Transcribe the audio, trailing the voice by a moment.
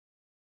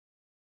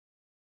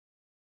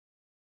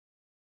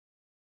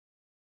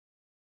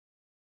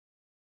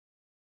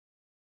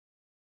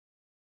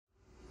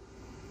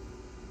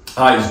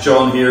Hi, it's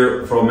John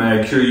here from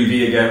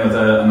CureUV again with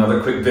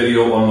another quick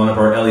video on one of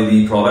our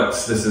LED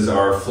products. This is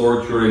our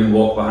floor curing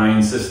walk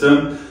behind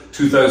system.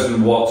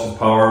 2000 watts of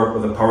power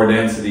with a power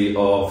density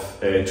of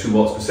 2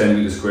 watts per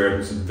centimeter squared,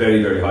 which is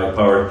very, very high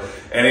powered.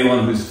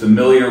 Anyone who's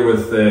familiar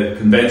with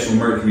conventional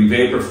mercury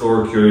vapor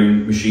floor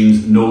curing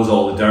machines knows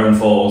all the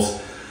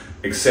downfalls.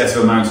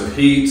 Excessive amounts of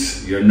heat,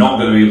 you're not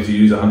going to be able to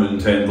use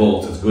 110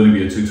 volts, it's going to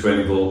be a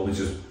 220 volt, which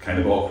is kind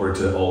of awkward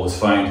to always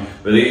find.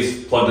 But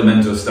these, plug them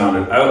into a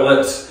standard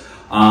outlet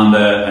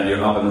and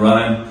you're up and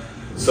running.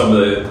 Some of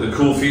the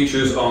cool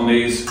features on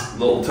these,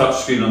 little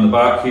touch screen on the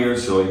back here,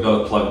 so you've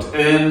got it plugged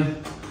in,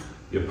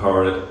 you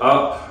power it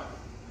up,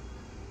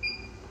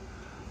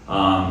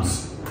 and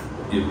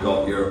you've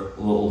got your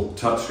little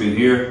touch screen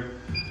here,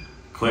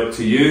 click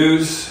to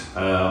use,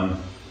 and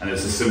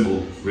it's as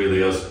simple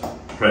really as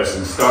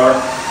pressing start.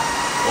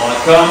 On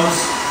it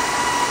comes,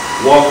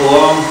 walk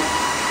along,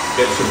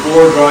 gets your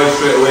floor dry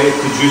straight away,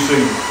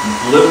 producing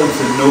little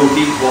to no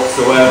heat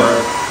whatsoever,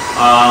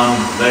 and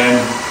then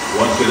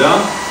once you're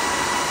done,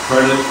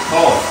 turn it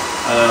off.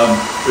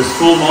 There's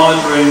full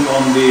monitoring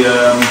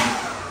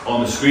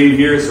on the screen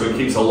here, so it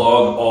keeps a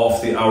log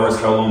of the hours,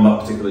 how long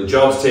that particular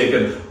job's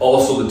taken,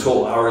 also the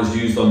total hours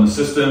used on the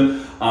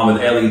system. With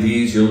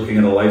LEDs, you're looking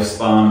at a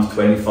lifespan of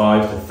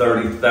 25 to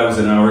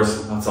 30,000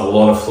 hours. That's a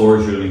lot of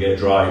floors you're going to get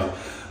dried.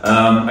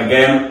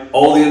 Again,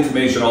 all the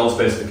information, all the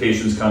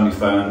specifications can be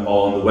found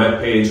on the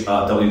webpage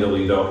at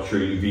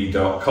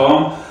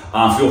www.CureUV.com.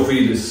 Feel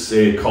free to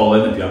call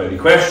in if you have any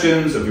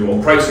questions, if you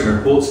want pricing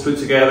or quotes put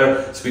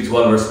together, speak to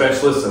one of our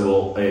specialists and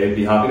we'll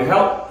be happy to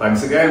help.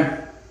 Thanks again.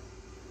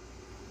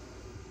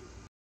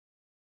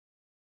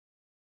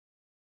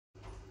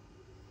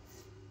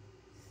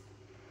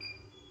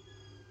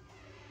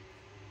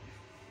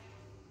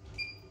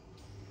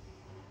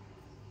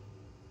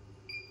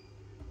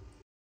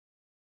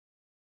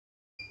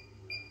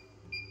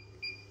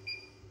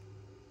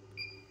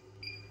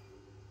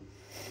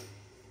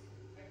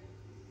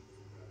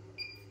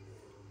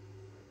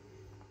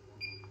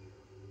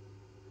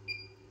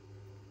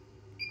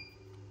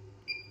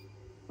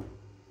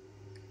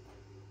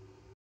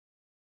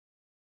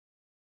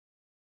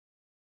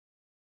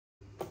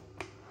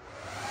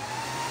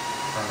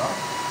 Turn it on.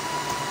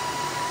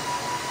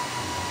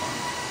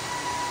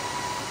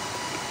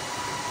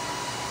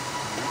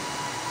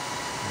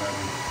 And then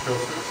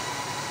filters.